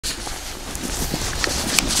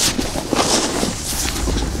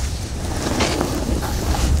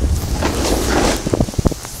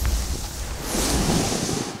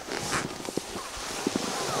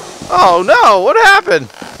Oh no, what happened?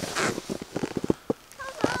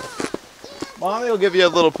 Mommy will give you a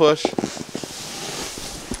little push.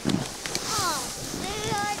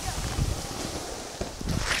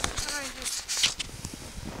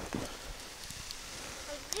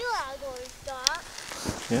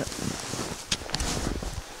 Yeah.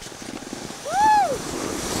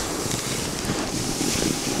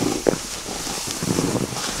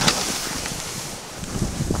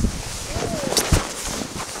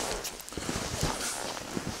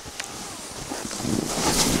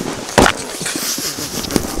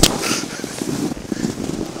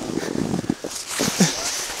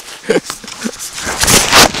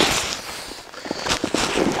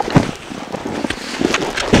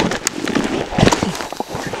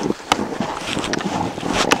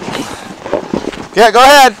 Yeah, go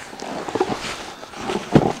ahead.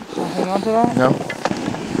 Hang on to that? No.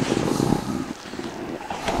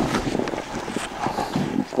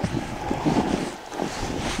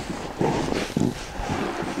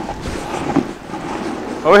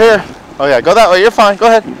 Over here. Oh yeah, go that way. You're fine. Go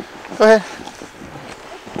ahead. Go ahead.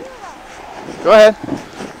 Go ahead.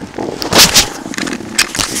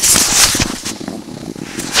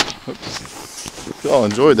 Oops. You all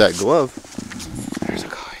enjoyed that glove. There's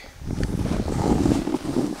Ocoee.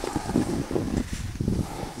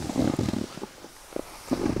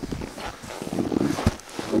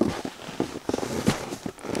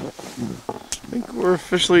 I think we're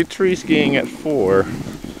officially tree skiing at 4. I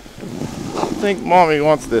think Mommy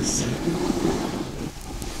wants this.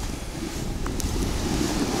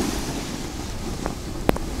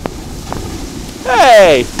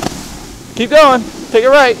 Hey! Keep going. Take it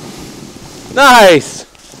right. Nice!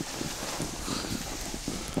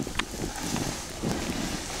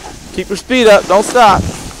 Keep your speed up. Don't stop.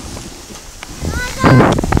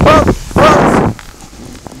 Whoa! Whoa!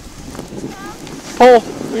 Pull.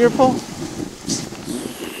 Give me your pull.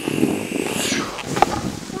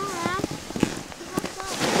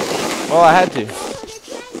 Well, I had to.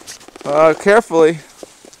 Carefully.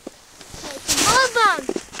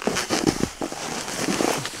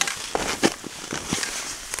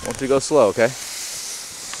 Want to go slow, okay?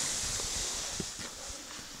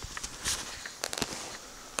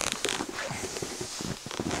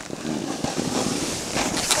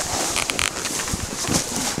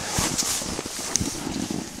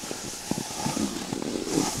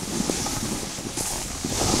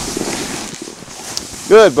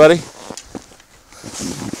 Good, buddy.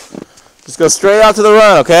 Just go straight out to the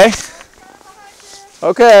run, okay?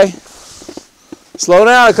 Okay. Slow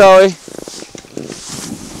down, Ocoee.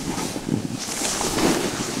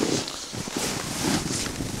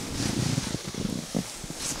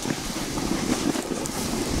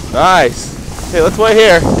 Nice. Okay, let's wait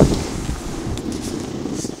here.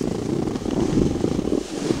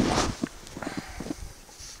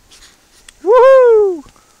 Woohoo!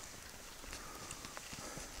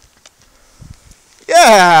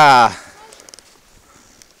 Yeah!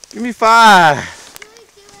 Give me 5.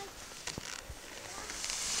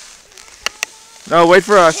 No, wait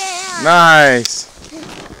for us. Yeah. Nice.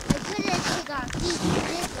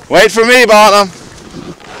 Wait for me, Bonham.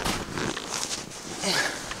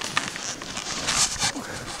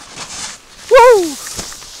 Woo!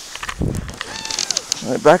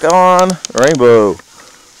 All right, back on rainbow.